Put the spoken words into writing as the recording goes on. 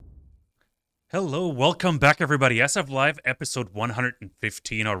Hello, welcome back, everybody. SF Live, episode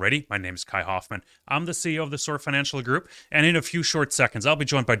 115 already. My name is Kai Hoffman. I'm the CEO of the SOAR Financial Group, and in a few short seconds, I'll be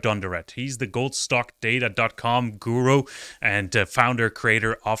joined by Don Durrett. He's the goldstockdata.com guru and founder,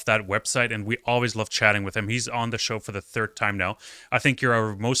 creator of that website, and we always love chatting with him. He's on the show for the third time now. I think you're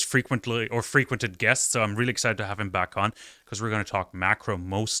our most frequented guest, so I'm really excited to have him back on because we're going to talk macro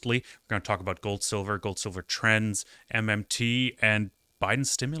mostly. We're going to talk about gold, silver trends, MMT, and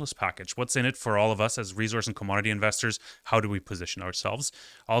Biden's stimulus package. What's in it for all of us as resource and commodity investors? How do we position ourselves?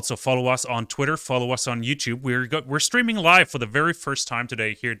 Also, follow us on Twitter. Follow us on YouTube. We're streaming live for the very first time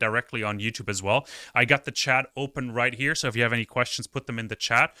today here directly on YouTube as well. I got the chat open right here, so if you have any questions, put them in the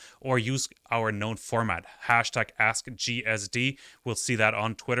chat or use our known format, hashtag AskGSD. We'll see that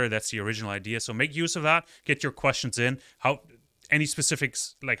on Twitter. That's the original idea. So make use of that. Get your questions in. Any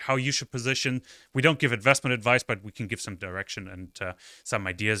specifics, like how you should position. We don't give investment advice, but we can give some direction and some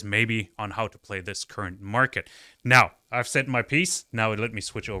ideas maybe on how to play this current market. Now, I've said my piece. Now let me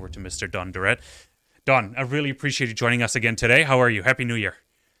switch over to Mr. Don Durrett. Don, I really appreciate you joining us again today. How are you? Happy New Year.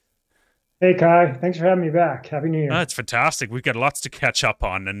 Hey, Kai. Thanks for having me back. Happy New Year. It's fantastic. We've got lots to catch up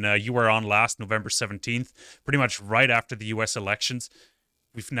on. And you were on last November 17th, pretty much right after the U.S. elections.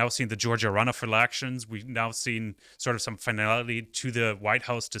 We've now seen the Georgia runoff elections. We've now seen sort of some finality to the White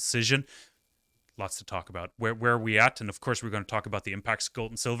House decision. Lots to talk about. Where are we at? And of course, we're going to talk about the impacts of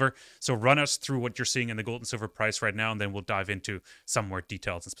gold and silver. So run us through what you're seeing in the gold and silver price right now, and then we'll dive into some more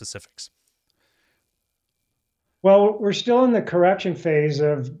details and specifics. Well, we're still in the correction phase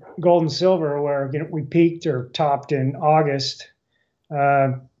of gold and silver, where we peaked or topped in August,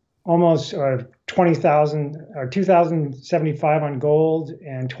 almost 20,000 or 2,075 on gold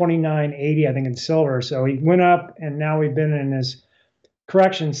and 2,980, I think, in silver. So we went up, and now we've been in this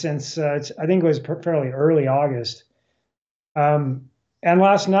correction since I think it was fairly early August. And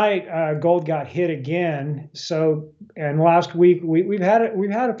last night, gold got hit again. So, and last week we've had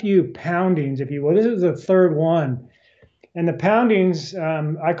a few poundings, if you will. This is the third one, and the poundings,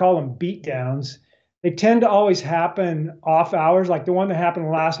 I call them beat downs. They tend to always happen off hours, like the one that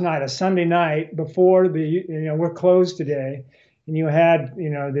happened last night, a Sunday night before we're closed today, and you had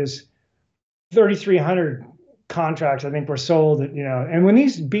this 3,300 contracts I think were sold. And when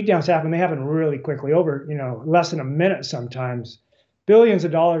these beatdowns happen, they happen really quickly, over less than a minute sometimes. Billions of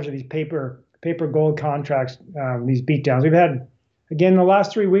dollars of these paper gold contracts, these beatdowns. We've had, again, the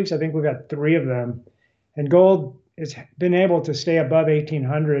last 3 weeks, I think we've had three of them, and gold has been able to stay above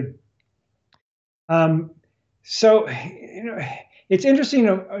 1,800. So, it's interesting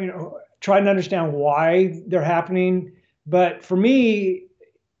to, try to understand why they're happening. But for me,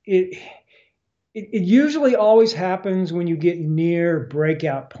 it usually always happens when you get near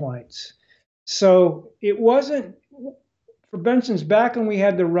breakout points. So it wasn't, for instance, back when we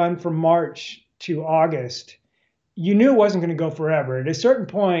had the run from March to August, you knew it wasn't going to go forever. At a certain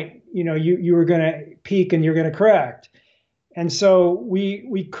point, you were going to peak and you're going to correct. And so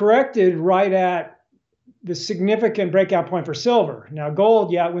we corrected right at the significant breakout point for silver. Now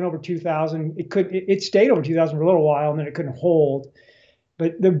gold, yeah, it went over 2,000. It stayed over 2,000 for a little while, and then it couldn't hold.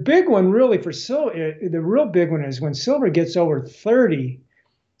 But the big one really for silver, the real big one is when silver gets over 30,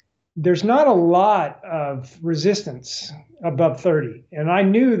 there's not a lot of resistance above 30. And I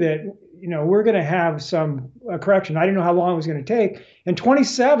knew that, we're going to have a correction. I didn't know how long it was going to take. And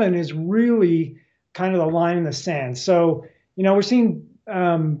 27 is really kind of the line in the sand. So, we're seeing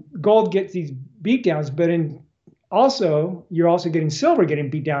gold get these beat downs, but you're also getting silver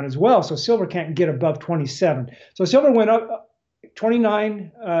getting beat down as well. So silver can't get above 27. So silver went up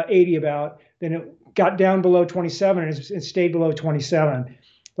 29.80 about, then it got down below 27, and it stayed below 27.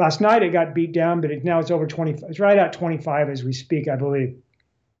 Last night it got beat down, but now it's over 20. It's right at 25 as we speak, I believe.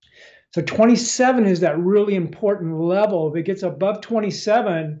 So 27 is that really important level. If it gets above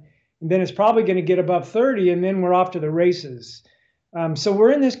 27, then it's probably going to get above 30, and then we're off to the races. So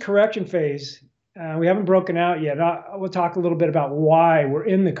we're in this correction phase. We haven't broken out yet. We'll talk a little bit about why we're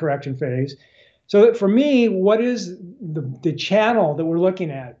in the correction phase. So for me, what is the channel that we're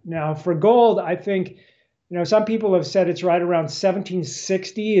looking at? Now for gold, I think, some people have said it's right around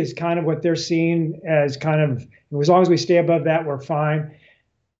 1760 is kind of what they're seeing as kind of, as long as we stay above that, we're fine.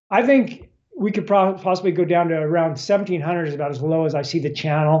 I think we could possibly go down to around 1700 is about as low as I see the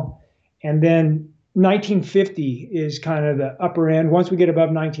channel. And then 1950 is kind of the upper end. Once we get above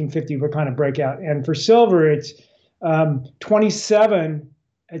 1950, we're kind of breakout. And for silver, it's 27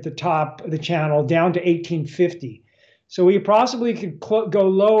 at the top of the channel down to 1850. So we possibly could go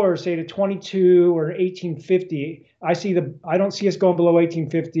lower, say to 22 or 1850. I don't see us going below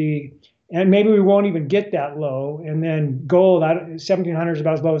 1850. and maybe we won't even get that low. And then gold, 1,700 is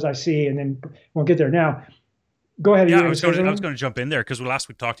about as low as I see, and then won't get there. Now, go ahead. Are you Yeah, going to say I was something? going to jump in there because last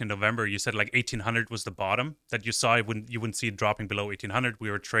we talked in November, you said like 1800 was the bottom that you saw. You wouldn't see it dropping below 1800.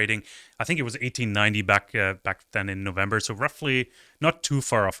 We were trading, I think it was 1890 back then in November, so roughly not too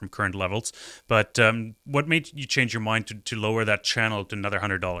far off from current levels. But what made you change your mind to lower that channel to another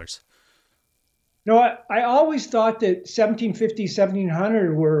 $100? No, I always thought that 1750,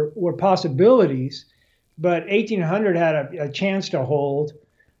 1700 were possibilities, but 1800 had a chance to hold.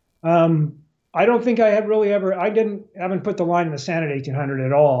 Um, I don't think I have really ever. Haven't put the line in the sand at 1800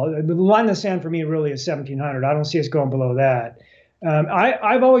 at all. The line in the sand for me really is 1700. I don't see us going below that.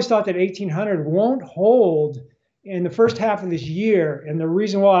 I've always thought that 1800 won't hold in the first half of this year, and the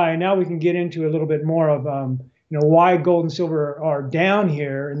reason why. Now we can get into a little bit more of why gold and silver are down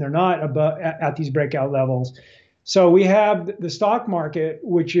here and they're not above at these breakout levels. So we have the stock market,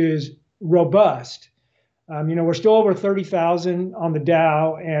 which is robust. We're still over 30,000 on the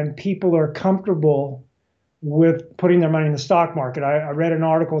Dow, and people are comfortable with putting their money in the stock market. I read an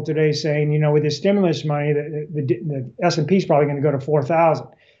article today saying, with the stimulus money, the S&P is probably going to go to 4,000,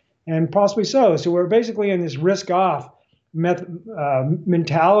 and possibly so. So we're basically in this risk-off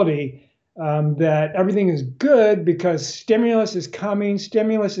mentality, that everything is good because stimulus is coming.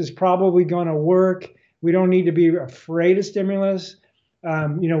 Stimulus is probably going to work. We don't need to be afraid of stimulus.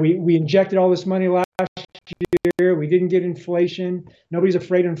 We injected all this money last year. We didn't get inflation. Nobody's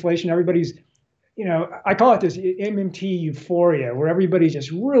afraid of inflation. Everybody's, I call it this MMT euphoria, where everybody's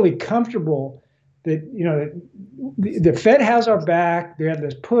just really comfortable that, the Fed has our back. They have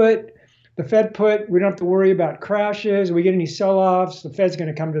this put. The Fed put, we don't have to worry about crashes. We get any sell-offs, the Fed's going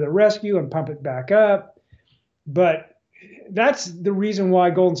to come to the rescue and pump it back up. But that's the reason why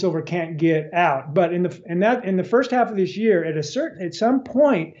gold and silver can't get out. But in the first half of this year, at some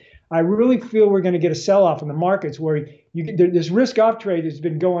point, I really feel we're going to get a sell-off in the markets where this risk-off trade has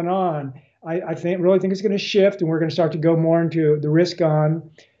been going on. I really think it's going to shift, and we're going to start to go more into the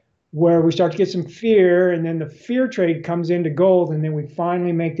risk-on, where we start to get some fear, and then the fear trade comes into gold, and then we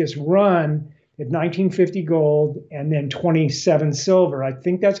finally make this run at 1950 gold and then 27 silver. I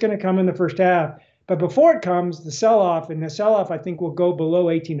think that's going to come in the first half. But before it comes, the sell-off, and the sell-off I think will go below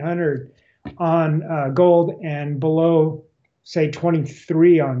 1800 on gold and below, say,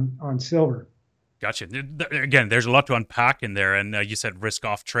 23 on silver. Gotcha. Again, there's a lot to unpack in there, and you said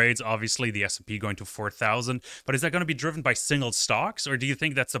risk-off trades. Obviously, the S&P going to 4,000, but is that going to be driven by single stocks, or do you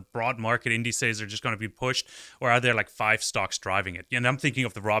think that's a broad market indices are just going to be pushed, or are there like 5 stocks driving it? And I'm thinking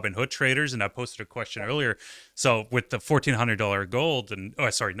of the Robinhood traders, and I posted a question earlier. So with the $1,400 gold and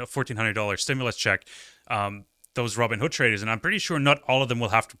 $1,400 stimulus check, those Robinhood traders, and I'm pretty sure not all of them will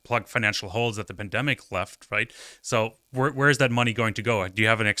have to plug financial holes that the pandemic left, right? So where is that money going to go? Do you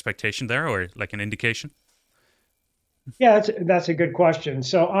have an expectation there, or like an indication? Yeah, that's a good question.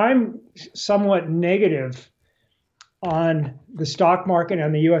 So I'm somewhat negative on the stock market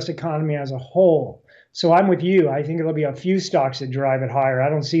and the U.S. economy as a whole. So I'm with you. I think it'll be a few stocks that drive it higher. I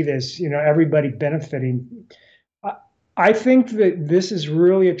don't see this, everybody benefiting. I think that this is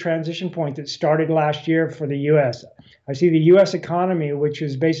really a transition point that started last year for the U.S. I see the U.S. economy, which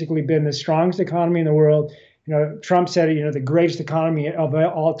has basically been the strongest economy in the world. Trump said, the greatest economy of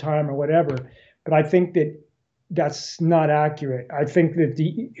all time or whatever. But I think that that's not accurate. I think that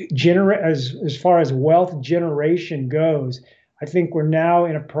as far as wealth generation goes, I think we're now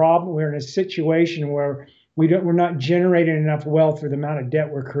in a problem. We're in a situation where we're not generating enough wealth for the amount of debt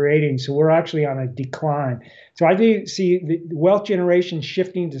we're creating. So we're actually on a decline. So I do see the wealth generation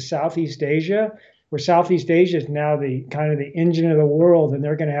shifting to Southeast Asia, where Southeast Asia is now the kind of the engine of the world, and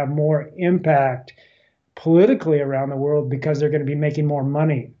they're going to have more impact politically around the world because they're going to be making more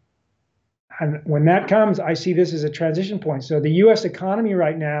money. And when that comes, I see this as a transition point. So the U.S. economy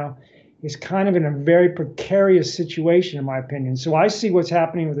right now is kind of in a very precarious situation, in my opinion. So I see what's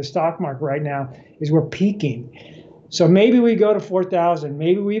happening with the stock market right now is we're peaking. So maybe we go to 4,000,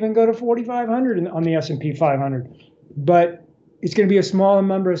 maybe we even go to 4,500 on the S&P 500. But it's going to be a small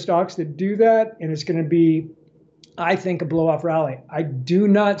number of stocks that do that, and it's going to be, I think, a blow-off rally. I do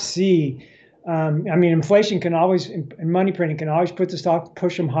not see. Inflation can always, and money printing can always put the stock,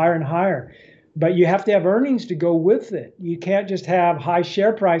 push them higher and higher. But you have to have earnings to go with it. You can't just have high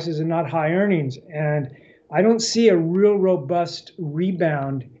share prices and not high earnings. And I don't see a real robust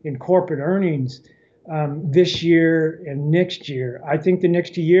rebound in corporate earnings this year and next year. I think the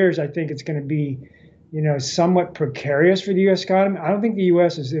next 2 years, I think it's going to be, somewhat precarious for the U.S. economy. I don't think the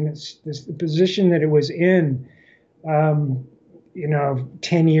U.S. is in this position that it was in,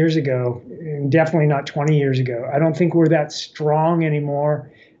 10 years ago, and definitely not 20 years ago. I don't think we're that strong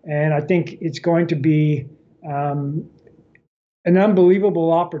anymore. And I think it's going to be um, an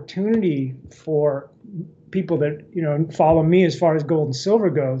unbelievable opportunity for people that follow me as far as gold and silver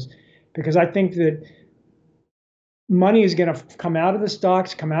goes, because I think that money is going to come out of the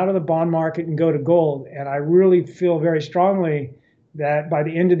stocks, come out of the bond market, and go to gold. And I really feel very strongly that by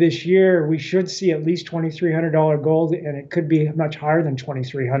the end of this year, we should see at least $2,300 gold, and it could be much higher than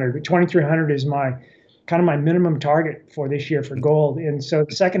 2,300. But 2,300 is my kind of my minimum target for this year for gold. And so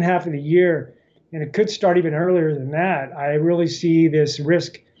the second half of the year, and it could start even earlier than that, I really see this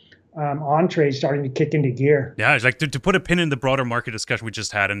risk on trade starting to kick into gear. Yeah, it's like to put a pin in the broader market discussion we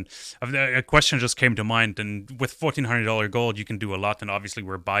just had, and a question just came to mind. And with $1,400 gold, you can do a lot. And obviously,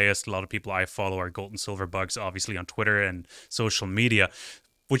 we're biased. A lot of people I follow are gold and silver bugs, obviously on Twitter and social media.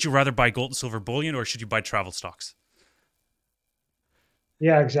 Would you rather buy gold and silver bullion, or should you buy travel stocks?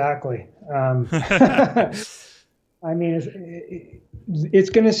 Yeah, exactly. I mean, it's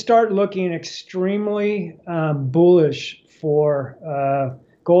going to start looking extremely bullish for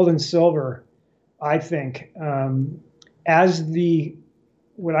gold and silver, I think, as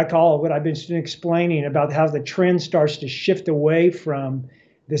what I've been explaining about how the trend starts to shift away from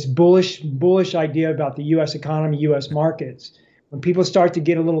this bullish idea about the U.S. economy, U.S. markets. When people start to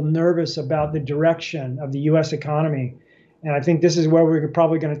get a little nervous about the direction of the U.S. economy, and I think this is where we're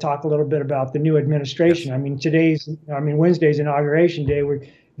probably going to talk a little bit about the new administration. Yes. I mean, Wednesday's inauguration day.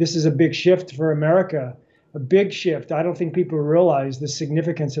 This is a big shift for America. A big shift. I don't think people realize the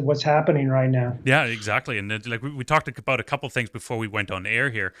significance of what's happening right now. Yeah, exactly. And like we talked about a couple things before we went on air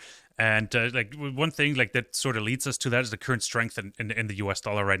here, and like one thing like that sort of leads us to that is the current strength in the U.S.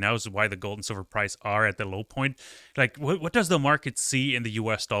 dollar right now is why the gold and silver price are at the low point. Like, what does the market see in the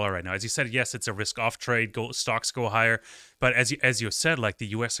U.S. dollar right now? As you said, yes, it's a risk-off trade. Stocks go higher, but as you said, like the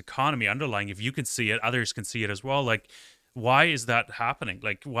U.S. economy underlying, if you can see it, others can see it as well. Like, why is that happening?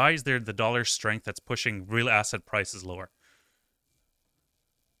 Like, why is there the dollar strength that's pushing real asset prices lower?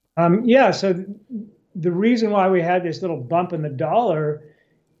 Yeah, so the reason why we had this little bump in the dollar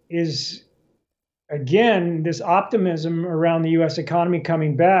is, again, this optimism around the U.S. economy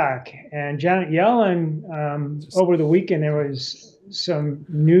coming back. And Janet Yellen, over the weekend, there was some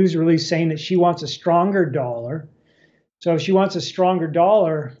news release saying that she wants a stronger dollar. So if she wants a stronger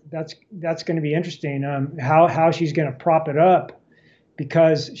dollar, that's going to be interesting. How she's going to prop it up,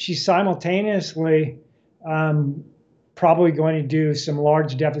 because she's simultaneously probably going to do some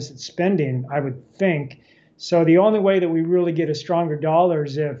large deficit spending, I would think. So the only way that we really get a stronger dollar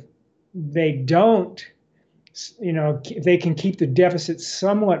is if they don't, if they can keep the deficit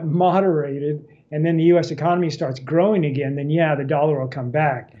somewhat moderated, and then the U.S. economy starts growing again, then yeah, the dollar will come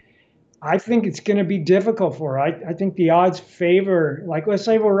back. I think it's going to be difficult for her. I think the odds favor, like, let's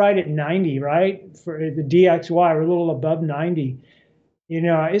say we're right at 90, right? For the DXY, we're a little above 90.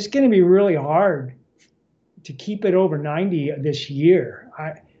 It's going to be really hard to keep it over 90 this year.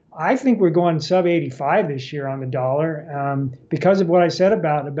 I think we're going sub 85 this year on the dollar, because of what I said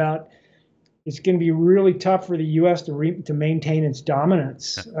about it's going to be really tough for the U.S. to maintain its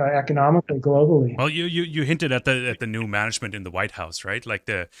dominance economically globally. Well, you hinted at the new management in the White House, right? Like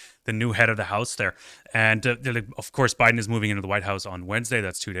the new head of the House there, and of course Biden is moving into the White House on Wednesday.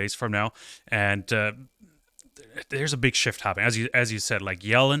 That's 2 days from now, and there's a big shift happening. As you said, like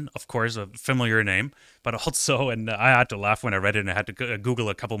Yellen, of course, a familiar name, but also, and I had to laugh when I read it, and I had to Google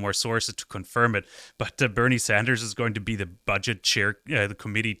a couple more sources to confirm it. But Bernie Sanders is going to be the budget chair, the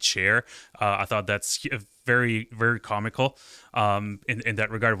committee chair. I thought that's very, very comical in that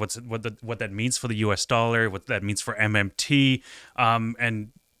regard. What that means for the U.S. dollar, what that means for MMT,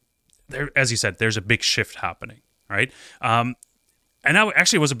 and there, as you said, there's a big shift happening, right? And I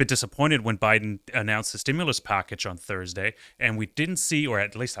actually was a bit disappointed when Biden announced the stimulus package on Thursday, and we didn't see, or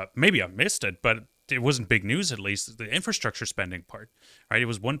at least maybe I missed it, but it wasn't big news, at least, the infrastructure spending part, right? It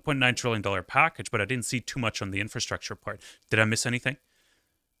was $1.9 trillion package, but I didn't see too much on the infrastructure part. Did I miss anything?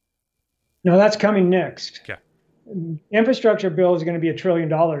 No, that's coming next. Okay. Infrastructure bill is going to be $1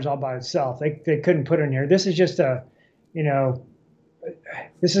 trillion all by itself. They couldn't put it in here. This is just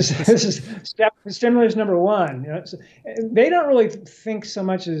this is stimulus number one. They don't really think so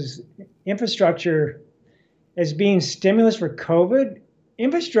much as infrastructure as being stimulus for COVID.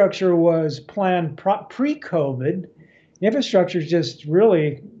 Infrastructure was planned pre-COVID. Infrastructure is just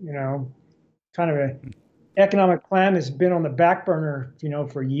really, kind of an economic plan that's been on the back burner,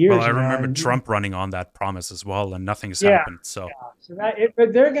 for years. Well, I remember Trump running on that promise as well, and nothing's happened. So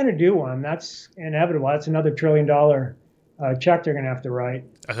but they're going to do one. That's inevitable. That's another $1 trillion check they're going to have to write.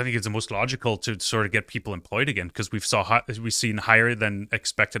 I think it's the most logical to sort of get people employed again, because we've seen higher than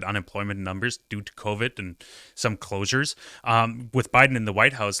expected unemployment numbers due to COVID and some closures. With Biden in the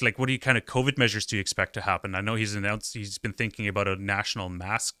White House, like, what kind of COVID measures do you expect to happen? I know he's been thinking about a national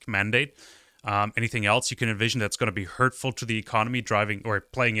mask mandate. Anything else you can envision that's going to be hurtful to the economy, driving or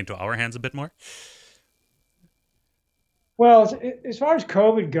playing into our hands a bit more? Well, as far as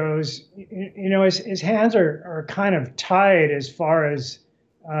COVID goes, his hands are kind of tied as far as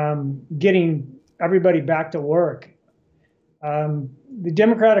getting everybody back to work. The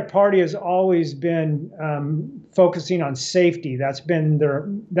Democratic Party has always been focusing on safety. That's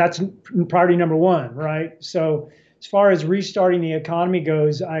priority number one, right? So as far as restarting the economy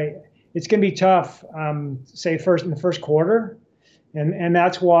goes, it's going to be tough, say in the first quarter, and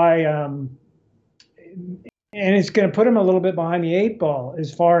that's why. And it's going to put them a little bit behind the eight ball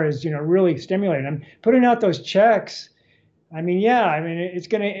as far as, really stimulating them. Putting out those checks, it's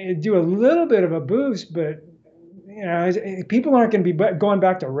going to do a little bit of a boost, but, people aren't going to be going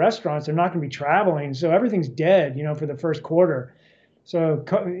back to restaurants. They're not going to be traveling. So everything's dead, for the first quarter. So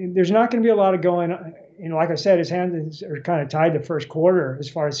there's not going to be a lot of going, like I said, his hands are kind of tied to first quarter as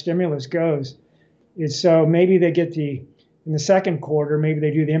far as stimulus goes. So maybe they get in the second quarter, maybe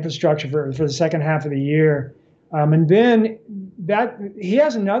they do the infrastructure for the second half of the year. And then he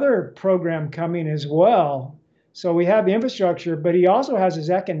has another program coming as well. So we have the infrastructure, but he also has his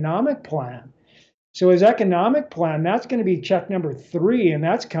economic plan. So his economic plan, that's going to be check number 3, and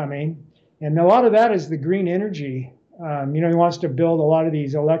that's coming. And a lot of that is the green energy. He wants to build a lot of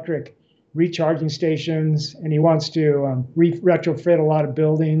these electric recharging stations, and he wants to retrofit a lot of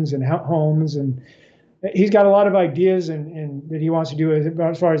buildings and homes. And he's got a lot of ideas and that he wants to do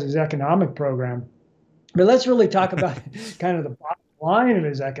as far as his economic program. But let's really talk about kind of the bottom line of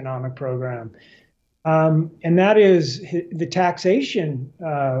his economic program. And that is the taxation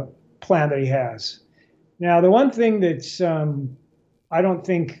plan that he has. Now, the one thing that's I don't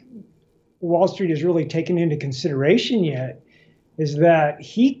think Wall Street has really taken into consideration yet is that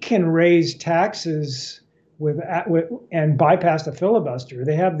he can raise taxes and bypass the filibuster.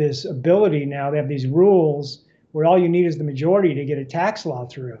 They have this ability now. They have these rules where all you need is the majority to get a tax law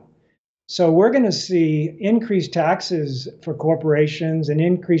through. So we're going to see increased taxes for corporations and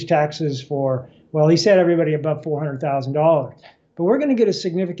increased taxes for, well, he said everybody above $400,000. But we're going to get a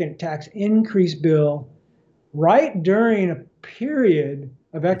significant tax increase bill right during a period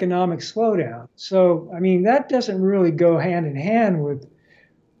of economic slowdown. So, that doesn't really go hand in hand with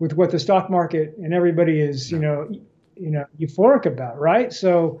what the stock market and everybody is, euphoric about, right?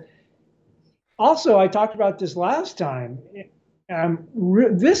 So also, I talked about this last time.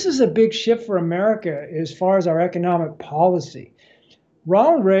 This is a big shift for America as far as our economic policy.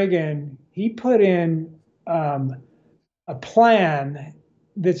 Ronald Reagan, he put in a plan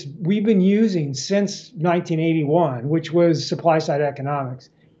we've been using since 1981, which was supply-side economics.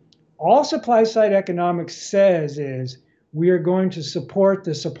 All supply-side economics says is we are going to support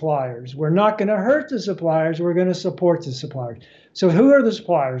the suppliers. We're not going to hurt the suppliers. We're going to support the suppliers. So who are the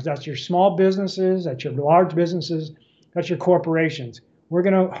suppliers? That's your small businesses. That's your large businesses. That's your corporations. We're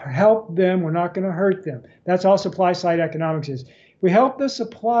going to help them. We're not going to hurt them. That's all supply-side economics is. If we help the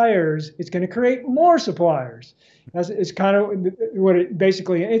suppliers, it's going to create more suppliers. It's kind of what it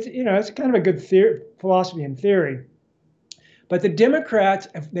basically, it's kind of a good philosophy in theory. But the Democrats,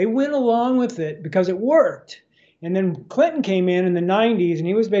 they went along with it because it worked. And then Clinton came in the 90s, and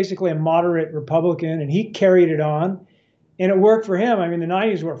he was basically a moderate Republican, and he carried it on. And it worked for him. The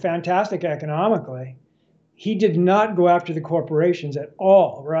 90s were fantastic economically. He did not go after the corporations at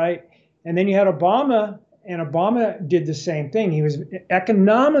all, right? And then you had Obama, and Obama did the same thing. He was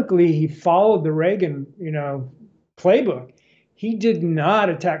economically, he followed the Reagan, playbook. He did not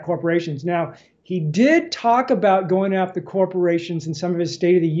attack corporations. Now, he did talk about going after corporations in some of his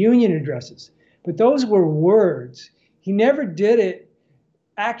State of the Union addresses, but those were words. He never did it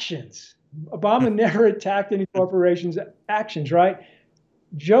actions. Obama never attacked any corporations' actions, right?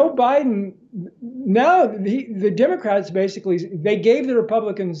 Joe Biden, now the Democrats basically, they gave the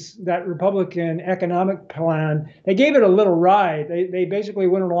Republicans that Republican economic plan, they gave it a little ride. They basically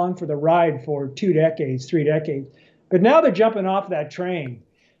went along for the ride for 2 decades, 3 decades. But now they're jumping off that train.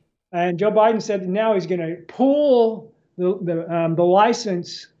 And Joe Biden said that now he's going to pull the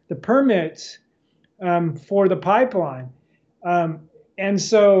license, the permits for the pipeline. And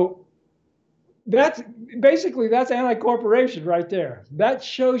so that's anti-corporation right there. That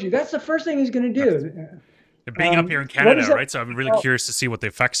shows you. That's the first thing he's going to do. Being up here in Canada, right? So I'm really curious to see what the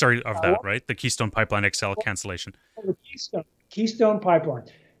effects are of that, right? The Keystone Pipeline XL cancellation. The Keystone Pipeline.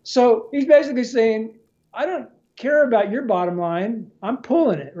 So he's basically saying, I don't care about your bottom line, I'm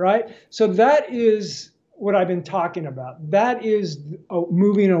pulling it, right? So that is what I've been talking about. That is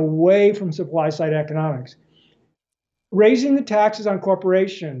moving away from supply side economics. Raising the taxes on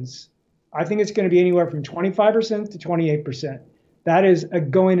corporations, I think it's going to be anywhere from 25% to 28%. That is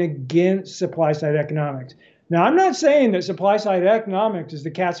going against supply side economics. Now, I'm not saying that supply side economics is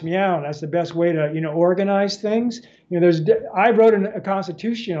the cat's meow, and that's the best way to, organize things. I wrote a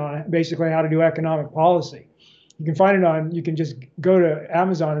constitution on basically how to do economic policy. You can find it you can just go to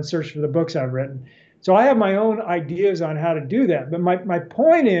Amazon and search for the books I've written. So I have my own ideas on how to do that. But my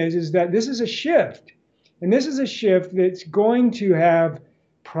point is that this is a shift. And this is a shift that's going to have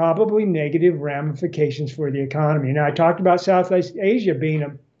probably negative ramifications for the economy. Now, I talked about Southeast Asia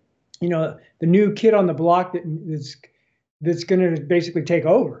being the new kid on the block that's going to basically take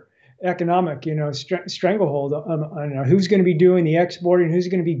over economic, stranglehold on who's going to be doing the exporting, who's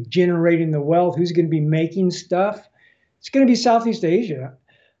going to be generating the wealth, who's going to be making stuff. It's going to be Southeast Asia.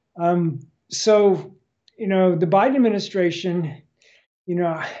 So, the Biden administration,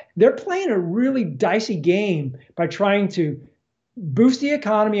 they're playing a really dicey game by trying to boost the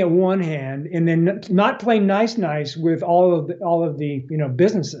economy at one hand and then not play nice with all of the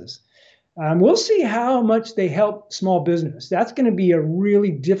businesses. We'll see how much they help small business. That's going to be a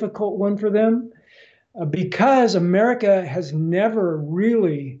really difficult one for them because America has never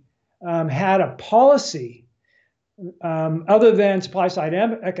really had a policy other than supply side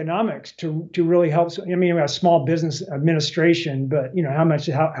economics to really help. I mean, we have small business administration, but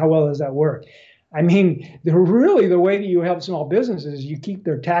how well does that work? I mean, the way that you help small businesses is you keep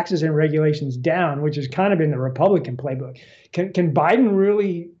their taxes and regulations down, which has kind of been the Republican playbook. Can Biden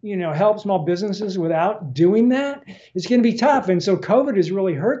really, help small businesses without doing that? It's going to be tough. And so COVID has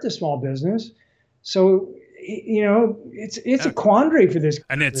really hurt the small business. So, it's a quandary for this.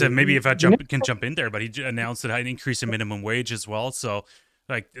 And it's maybe if I can jump in there, but he announced an increase in minimum wage as well. So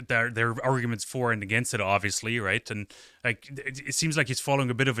like there are arguments for and against it, obviously, right? And like it seems like he's following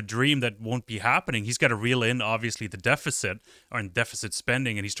a bit of a dream that won't be happening. He's got to reel in, obviously, the deficit or deficit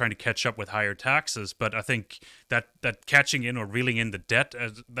spending, and he's trying to catch up with higher taxes. But I think that catching in or reeling in the debt,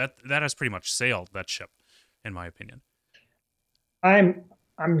 that has pretty much sailed that ship, in my opinion.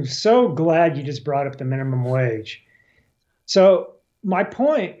 I'm so glad you just brought up the minimum wage. So my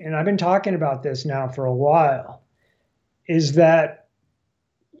point, and I've been talking about this now for a while, is that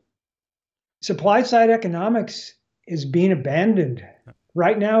supply side economics is being abandoned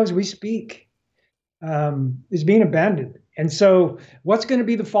right now as we speak. Is being abandoned. And so what's going to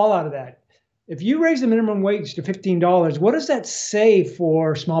be the fallout of that? If you raise the minimum wage to $15, what does that say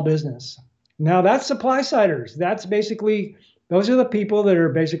for small business? Now that's supply siders. That's basically, those are the people that are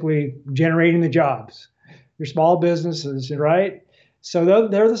basically generating the jobs. Your small businesses, right? So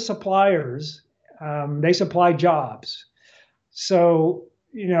they're the suppliers. They supply jobs. So,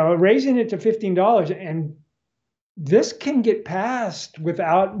 raising it to $15, and this can get passed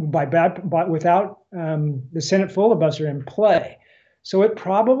without the Senate filibuster in play. So it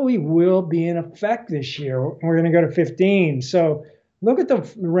probably will be in effect this year. We're going to go to 15. So look at the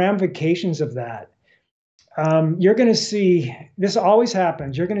ramifications of that. You're going to see, this always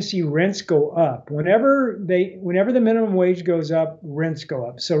happens. You're going to see rents go up. Whenever the minimum wage goes up, rents go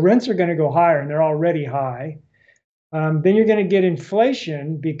up. So rents are going to go higher, and they're already high. Then you're going to get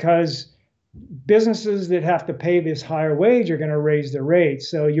inflation because businesses that have to pay this higher wage are going to raise their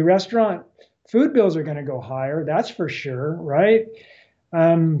rates. So your restaurant food bills are going to go higher. That's for sure, right?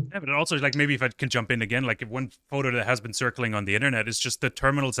 Yeah, but also, like, maybe if I can jump in again, like, if one photo that has been circling on the internet is just the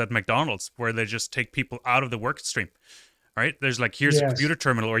terminals at McDonald's where they just take people out of the work stream, right? There's like, here's a computer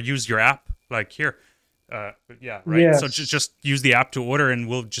terminal, or use your app, like here. Yeah, right. Yes. So just use the app to order, and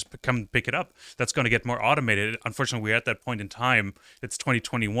we'll just come pick it up. That's going to get more automated. Unfortunately, we're at that point in time. It's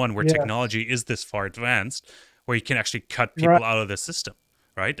 2021, where technology is this far advanced, where you can actually cut people out of the system,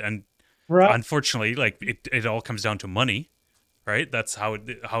 right? And unfortunately, like it all comes down to money, right? That's how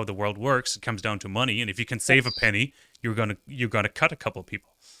the world works. It comes down to money, and if you can save a penny, you're gonna cut a couple of people.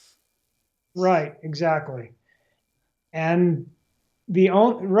 Right. Exactly. And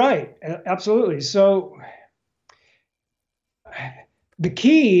right, absolutely. So the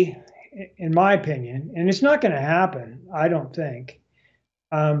key, in my opinion, and it's not going to happen, I don't think,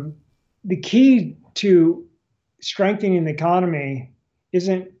 the key to strengthening the economy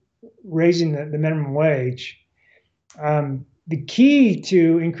isn't raising the minimum wage. The key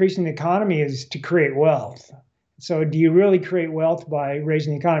to increasing the economy is to create wealth. So do you really create wealth by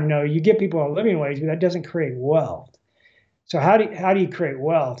raising the economy? No, you give people a living wage, but that doesn't create wealth. So how do you create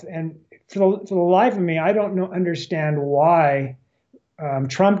wealth? And for the life of me, I don't understand why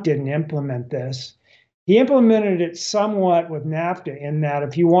Trump didn't implement this. He implemented it somewhat with NAFTA in that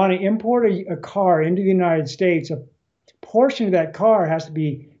if you want to import a car into the United States, a portion of that car has to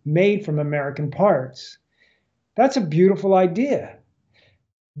be made from American parts. That's a beautiful idea.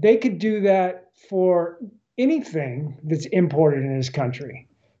 They could do that for anything that's imported in this country.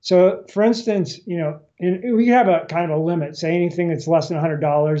 So, for instance, we have a kind of a limit. Say anything that's less than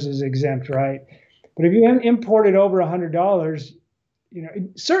 $100 is exempt, right? But if you import it over $100,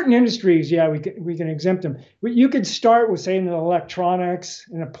 certain industries, yeah, we can exempt them. You could start with saying the electronics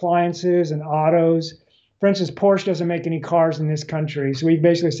and appliances and autos. For instance, Porsche doesn't make any cars in this country, so we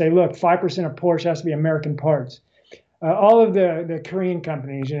basically say, look, 5% of Porsche has to be American parts. All of the Korean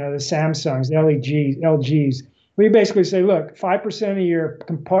companies, the Samsungs, the LGs, we basically say, look, 5% of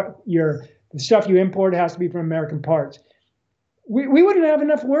the stuff you import has to be from American parts. We wouldn't have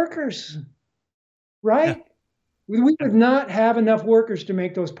enough workers, right? Yeah. We would not have enough workers to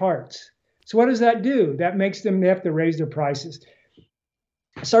make those parts. So what does that do? That makes they have to raise their prices.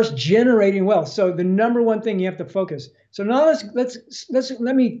 It starts generating wealth. So the number one thing you have to focus. So now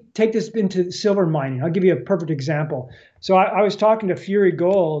let me take this into silver mining. I'll give you a perfect example. So I was talking to Fury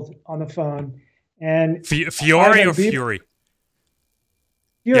Gold on the phone, and Fury or Fury? Fury.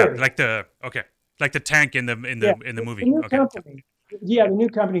 Yeah, like the tank in the movie. The new company. Yeah, the new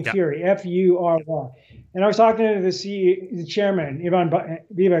company, yeah. Fury, Fury. And I was talking to the chairman, Ivan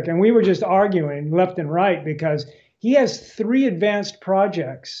Vivek, and we were just arguing left and right because he has 3 advanced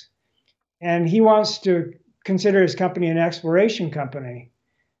projects, and he wants to consider his company an exploration company.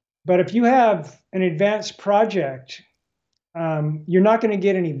 But if you have an advanced project, you're not going to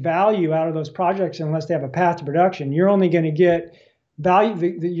get any value out of those projects unless they have a path to production. You're only going to get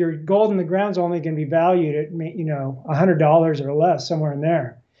value. Your gold in the ground is only going to be valued at $100 or less, somewhere in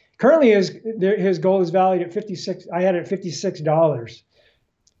there. Currently, his gold is valued at $56. I had it at $56.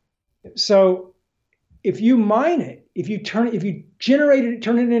 So if you mine it, if you generate it,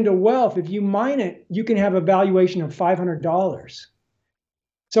 turn it into wealth, if you mine it, you can have a valuation of $500.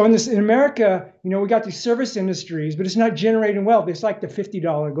 So in America, we got these service industries, but it's not generating wealth. It's like the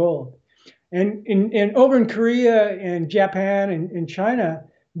 $50 gold. And over in Korea and Japan and China,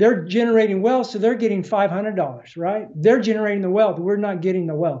 they're generating wealth, so they're getting $500, right? They're generating the wealth. We're not getting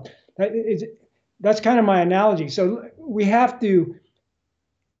the wealth. That's kind of my analogy. So we have to.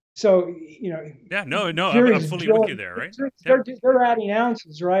 So Yeah, no, I'm fully with you there, right? They're adding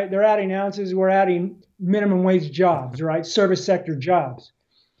ounces, right? They're adding ounces. We're adding minimum wage jobs, right? Service sector jobs.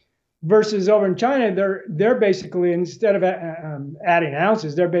 Versus over in China, they're basically, instead of adding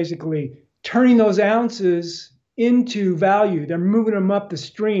ounces, they're basically turning those ounces into value. They're moving them up the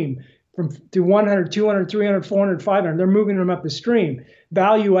stream to 100, 200, 300, 400, 500. They're moving them up the stream.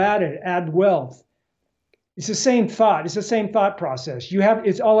 Value added, add wealth. It's the same thought. It's the same thought process.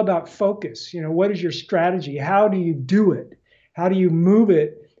 It's all about focus. What is your strategy? How do you do it? How do you move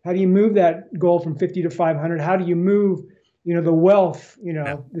it? How do you move that goal from 50 to 500? How do you move, the wealth?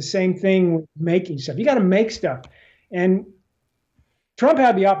 The same thing with making stuff. You got to make stuff. And Trump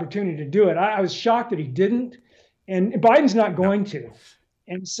had the opportunity to do it. I was shocked that he didn't. And Biden's not going to.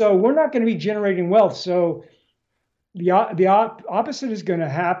 And so we're not going to be generating wealth. So the opposite is going to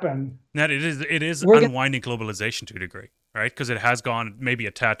happen. That it is unwinding globalization to a degree, right? Because it has gone maybe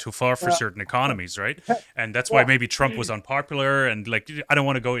a tad too far for certain economies, right? And that's why maybe Trump was unpopular. And I don't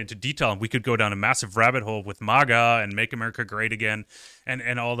want to go into detail. We could go down a massive rabbit hole with MAGA and Make America Great Again,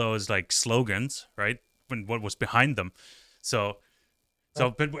 and all those slogans, right? When what was behind them.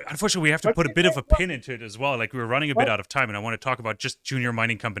 But unfortunately, we have to put a bit of a pin into it as well. We're running a bit out of time, and I want to talk about just junior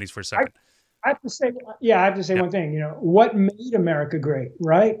mining companies for a second. I have to say one thing. What made America great,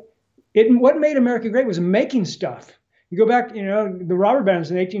 right? What made America great was making stuff. You go back, the robber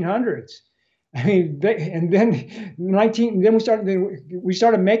barons in the 1800s. I mean, then we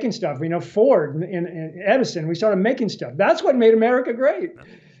started making stuff. Ford and Edison. We started making stuff. That's what made America great.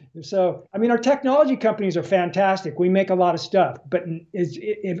 So, our technology companies are fantastic. We make a lot of stuff, but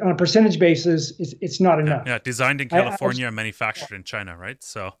on a percentage basis, it's not enough. Yeah, designed in California and manufactured in China, right?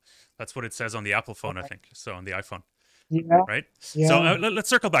 So that's what it says on the Apple phone, I think. So on the iPhone. Yeah. Right. Yeah. So let's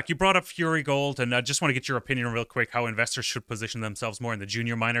circle back. You brought up Fury Gold, and I just want to get your opinion real quick how investors should position themselves more in the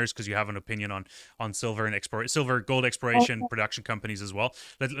junior miners, because you have an opinion on silver and silver gold exploration production companies as well.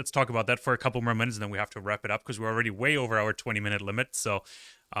 Let's talk about that for a couple more minutes, and then we have to wrap it up because we're already way over our 20-minute limit. So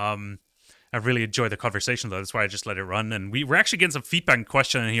I really enjoyed the conversation, though. That's why I just let it run. And we're actually getting some feedback and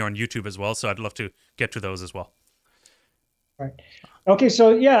questions here on YouTube as well, so I'd love to get to those as well. Right. Okay,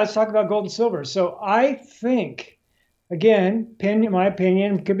 so let's talk about gold and silver. So I think, again, my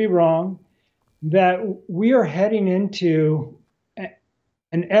opinion, could be wrong, that we are heading into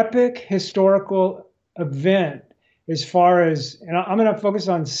an epic historical event as far as, and I'm going to focus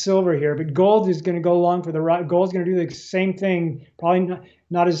on silver here, but gold is going to go along for the ride. Gold's going to do the same thing, probably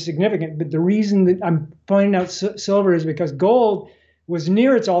not as significant. But the reason that I'm pointing out silver is because gold was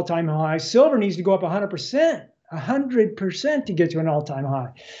near its all-time high. Silver needs to go up 100%. 100% to get to an all-time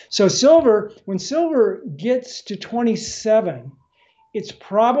high. So silver, when silver gets to 27, it's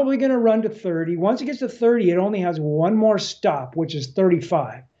probably going to run to 30. Once it gets to 30, it only has one more stop, which is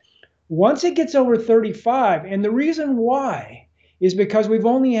 35. Once it gets over 35, and the reason why is because we've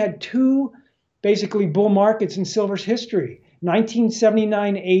only had two basically bull markets in silver's history,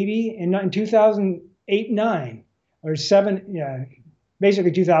 1979-80 and 2008-9, or 7, yeah,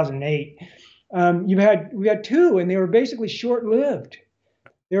 basically 2008. We had two, and they were basically short-lived.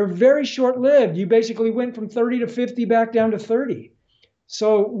 They were very short-lived. You basically went from 30 to 50 back down to 30.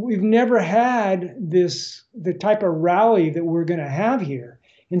 So we've never had the type of rally that we're going to have here.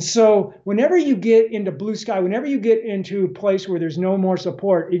 And so whenever you get into blue sky, whenever you get into a place where there's no more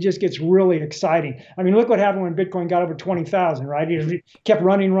support, it just gets really exciting. I mean, look what happened when Bitcoin got over 20,000, right? It kept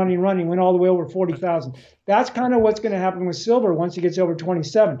running, went all the way over 40,000. That's kind of what's going to happen with silver once it gets over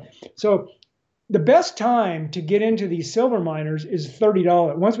 27. So the best time to get into these silver miners is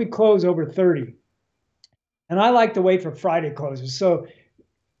 $30. Once we close over 30. And I like to wait for Friday closes. So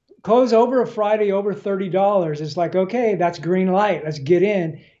close over a Friday over $30. It's like, okay, that's green light. Let's get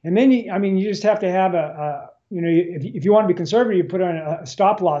in. And then, you just have to have if you want to be conservative, you put on a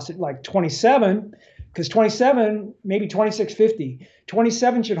stop loss at like 27, because 27, maybe 26.50.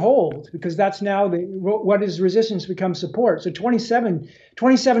 27 should hold, because that's now what is resistance becomes support. So 27,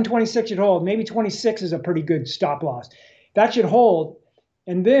 26 should hold. Maybe 26 is a pretty good stop loss. That should hold.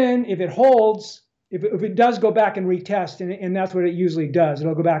 And then if it holds, if it does go back and retest, and that's what it usually does,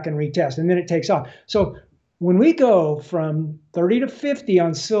 it'll go back and retest, and then it takes off. So when we go from 30 to 50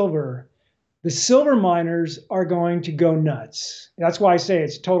 on silver, the silver miners are going to go nuts. That's why I say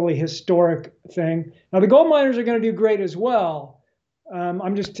it's totally historic thing. Now the gold miners are going to do great as well.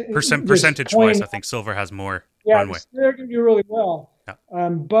 I'm just percentage-wise, I think silver has more runway. They're going to do really well. Yeah.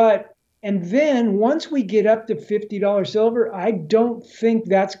 And then once we get up to $50 silver, I don't think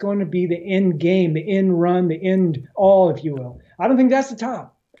that's going to be the end game, the end run, the end all, if you will. I don't think that's the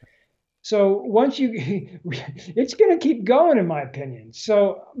top. So it's going to keep going, in my opinion.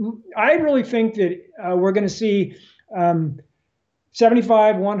 So I really think that we're going to see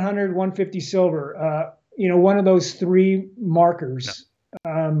 75, 100, 150 silver, one of those three markers.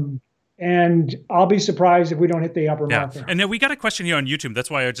 Yeah. And I'll be surprised if we don't hit the upper marker. And then we got a question here on YouTube. That's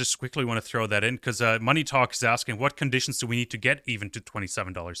why I just quickly want to throw that in, because Money Talk is asking, what conditions do we need to get even to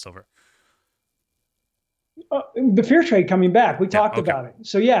 $27 silver? The fear trade coming back. We talked about it.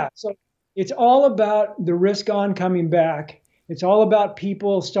 So it's all about the risk on coming back. It's all about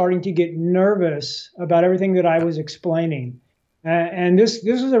people starting to get nervous about everything that I was explaining. And this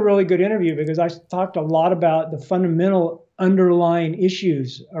is a really good interview, because I talked a lot about the fundamental underlying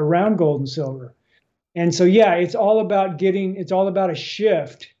issues around gold and silver. And so, it's all about a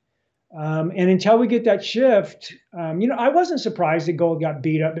shift. And until we get that shift, I wasn't surprised that gold got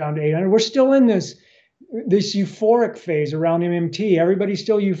beat up down to 800. We're still in this euphoric phase around MMT. Everybody's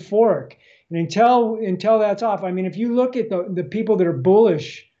still euphoric. And until that's off, if you look at the people that are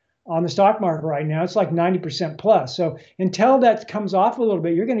bullish on the stock market right now, it's like 90% plus. So until that comes off a little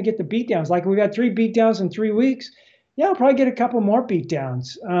bit, you're going to get the beatdowns. Like we've had 3 beatdowns in 3 weeks. I'll probably get a couple more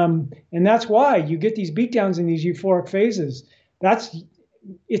beatdowns. And that's why you get these beatdowns in these euphoric phases.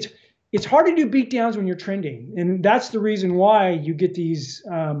 It's hard to do beatdowns when you're trending. And that's the reason why you get these,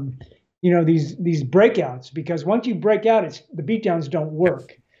 these breakouts, because once you break out, the beatdowns don't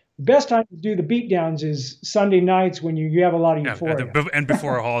work. The best time to do the beatdowns is Sunday nights when you have a lot of euphoria. And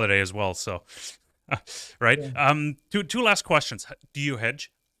before a holiday as well. So, right. Yeah. Two last questions. Do you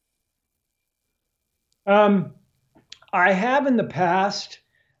hedge? I have in the past,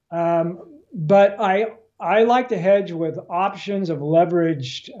 but I like to hedge with options of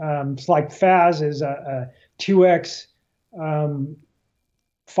leveraged. It's like FAS is a 2x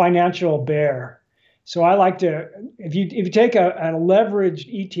financial bear. So I like to, if you take a leveraged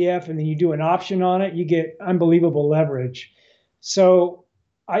ETF and then you do an option on it, you get unbelievable leverage. So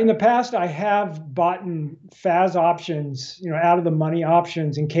in the past, I have bought FAS options, out of the money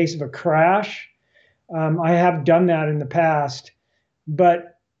options in case of a crash. I have done that in the past,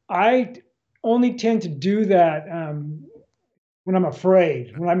 but I only tend to do that when I'm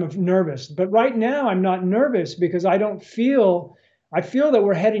afraid, when I'm nervous. But right now, I'm not nervous, because I feel that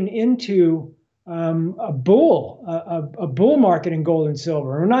we're heading into a bull market in gold and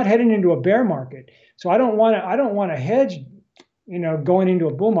silver. We're not heading into a bear market. So I don't want to hedge going into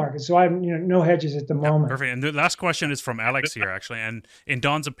a bull market. So I have, no hedges at the Yeah, moment. perfect. And the last question is from Alex here, actually. And in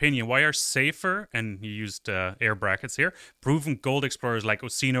Don's opinion, why are safer, and he used air brackets here, proven gold explorers like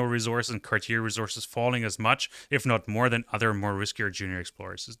Osino Resources and Cartier Resources falling as much, if not more, than other more riskier junior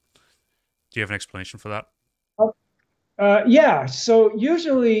explorers? Do you have an explanation for that? Yeah. So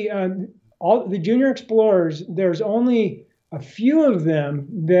usually, all the junior explorers, there's only a few of them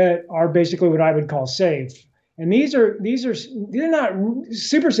that are basically what I would call safe. And they're not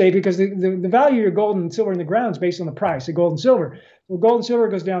super safe because the value of your gold and silver in the ground is based on the price of gold and silver. When gold and silver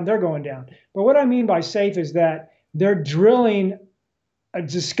goes down, they're going down. But what I mean by safe is that they're drilling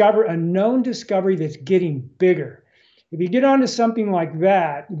a known discovery that's getting bigger. If you get onto something like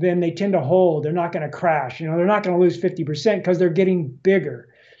that, then they tend to hold. They're not going to crash. They're not going to lose 50% because they're getting bigger.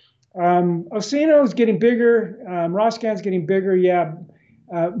 Osino is getting bigger. Roscan's getting bigger, yeah.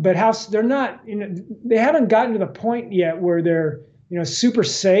 But they're not, they haven't gotten to the point yet where they're, super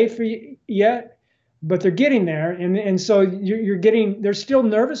safe yet, but they're getting there. And so you're getting, there's still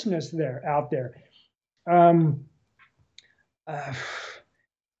nervousness out there. Uh,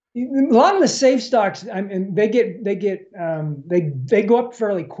 a lot of the safe stocks, I mean, they go up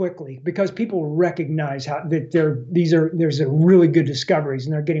fairly quickly because people recognize that there's a really good discoveries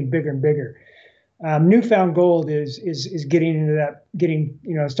and they're getting bigger and bigger. Newfound gold is getting into that,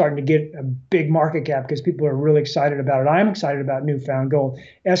 starting to get a big market cap because people are really excited about it. I'm excited about newfound gold.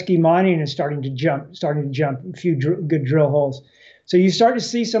 Esky mining is starting to jump a few good drill holes. So you start to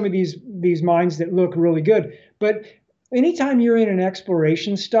see some of these mines that look really good, but anytime you're in an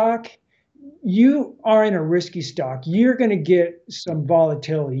exploration stock, you are in a risky stock. You're going to get some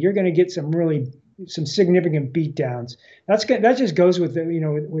volatility. You're going to get some significant beatdowns. That just goes with the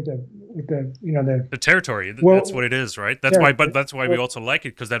territory. Well, that's what it is, right? That's why. But that's why we also like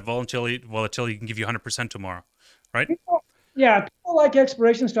it, because that volatility can give you 100% tomorrow, right? People like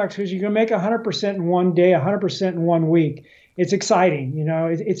exploration stocks because you can make 100% in one day, 100% in 1 week. It's exciting.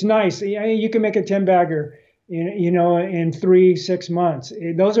 It's nice. You can make a 10 bagger in 3-6 months.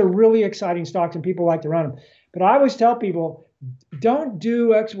 Those are really exciting stocks and people like to run them. But I always tell people, don't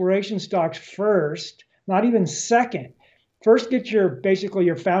do exploration stocks first, not even second. First, get basically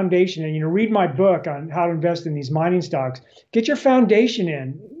your foundation and, read my book on how to invest in these mining stocks. Get your foundation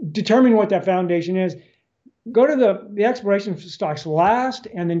in, determine what that foundation is. Go to the exploration stocks last,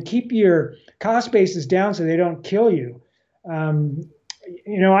 and then keep your cost bases down so they don't kill you.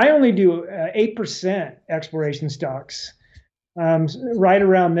 I only do 8% exploration stocks, right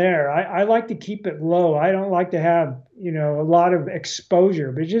around there. I like to keep it low. I don't like to have, a lot of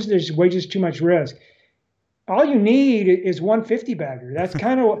exposure, but there's way just too much risk. All you need is 150 bagger. That's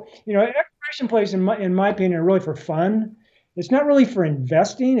kind of, exploration plays, in my opinion, are really for fun. It's not really for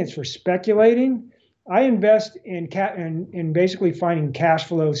investing. It's for speculating. I invest in basically finding cash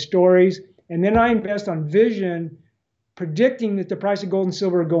flow stories, and then I invest on vision, predicting that the price of gold and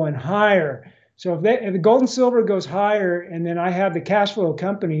silver are going higher. So if the gold and silver goes higher, and then I have the cash flow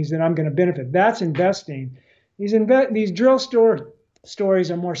companies, then I'm going to benefit. That's investing. These drill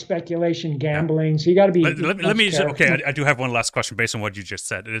stories are more speculation, gambling. So you got to be. Let me. Okay, I do have one last question based on what you just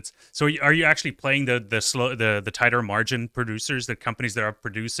said. Are you actually playing the tighter margin producers, the companies that are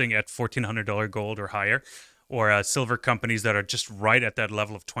producing at $1,400 gold or higher? Or silver companies that are just right at that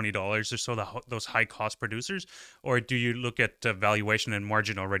level of $20 or so, those high cost producers? Or do you look at valuation and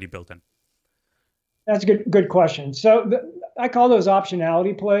margin already built in? That's a good question. So I call those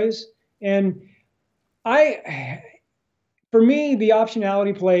optionality plays. And for me, the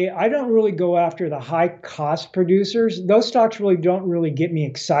optionality play, I don't really go after the high cost producers. Those stocks really don't really get me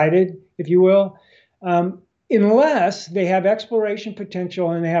excited, if you will. Unless they have exploration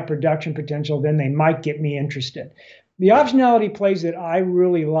potential and they have production potential, then they might get me interested. The optionality plays that I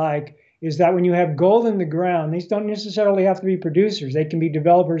really like is that when you have gold in the ground, these don't necessarily have to be producers. They can be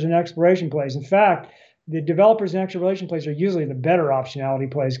developers and exploration plays. In fact, the developers and exploration plays are usually the better optionality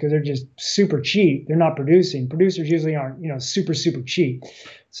plays because they're just super cheap. They're not producing. Producers usually aren't, super, super cheap.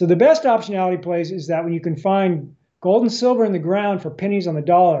 So the best optionality plays is that when you can find gold and silver in the ground for pennies on the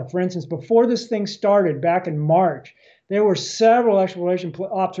dollar. For instance, before this thing started back in March, there were several option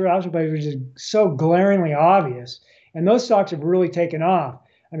plays which is so glaringly obvious. And those stocks have really taken off.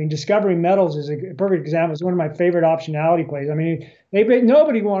 I mean, Discovery Metals is a perfect example. It's one of my favorite optionality plays. I mean,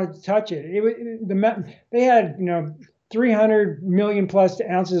 nobody wanted to touch it. They had 300 million plus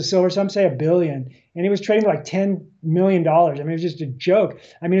ounces of silver. Some say 1 billion, and it was trading for like $10 million. I mean, it was just a joke.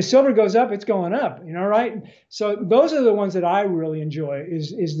 I mean, if silver goes up, it's going up. Right? So those are the ones that I really enjoy.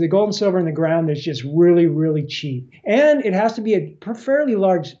 Is the gold and silver in the ground that's just really, really cheap, and it has to be a fairly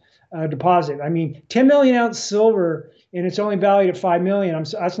large deposit. I mean, 10 million ounce silver and it's only valued at 5 million,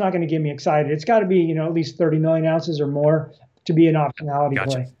 that's not going to get me excited. It's got to be, at least 30 million ounces or more to be an optionality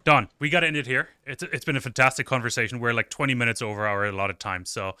Gotcha. play. Don, we got to end it here. It's been a fantastic conversation. We're like 20 minutes over our allotted time.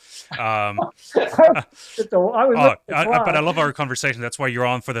 So, But I love our conversation. That's why you're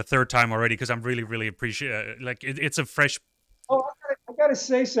on for the third time already, because I'm really, really appreciate like it's a fresh. Oh, I got to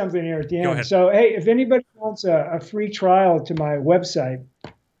say something here at the Go end. ahead. So, hey, if anybody wants a free trial to my website,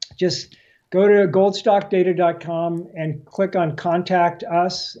 just go to goldstockdata.com and click on contact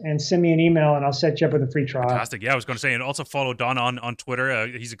us and send me an email, and I'll set you up with a free trial. Fantastic. Yeah, I was going to say, and also follow Don on Twitter.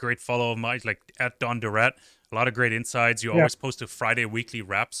 He's a great follow of mine, like at Don Durrett. A lot of great insights. You always post a Friday weekly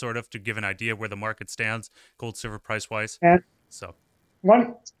wrap, sort of, to give an idea where the market stands, gold, silver price wise. And so,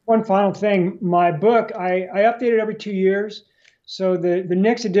 one final thing, my book, I update it every 2 years. So the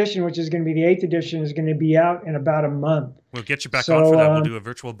next edition, which is going to be the 8th edition, is going to be out in about a month. We'll get you back on for that. We'll do a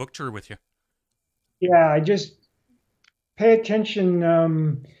virtual book tour with you. Yeah, I just pay attention. I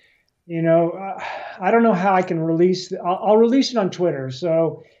don't know how I can release. I'll release it on Twitter.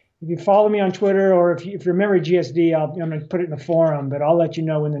 So if you follow me on Twitter, or if you remember GSD, I'm going to put it in the forum. But I'll let you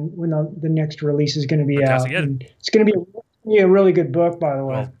know when the next release is going to be Fantastic. out. And it's going to be a really good book, by the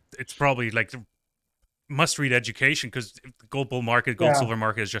way. Well, it's probably like must-read education, because the gold bull market, gold silver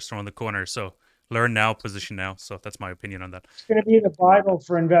market is just around the corner. So learn now, position now. So that's my opinion on that. It's going to be the Bible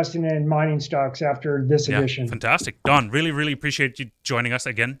for investing in mining stocks after this edition. Fantastic. Don, really, really appreciate you joining us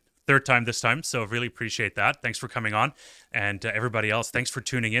again. Third time this time, so really appreciate that. Thanks for coming on, and everybody else, thanks for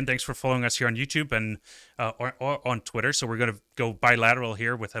tuning in. Thanks for following us here on YouTube and or on Twitter. So we're going to go bilateral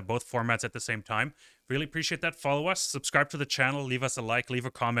here with both formats at the same time. Really appreciate that. Follow us, subscribe to the channel, leave us a like, leave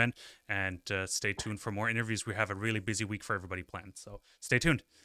a comment, and stay tuned for more interviews. We have a really busy week for everybody planned, so stay tuned.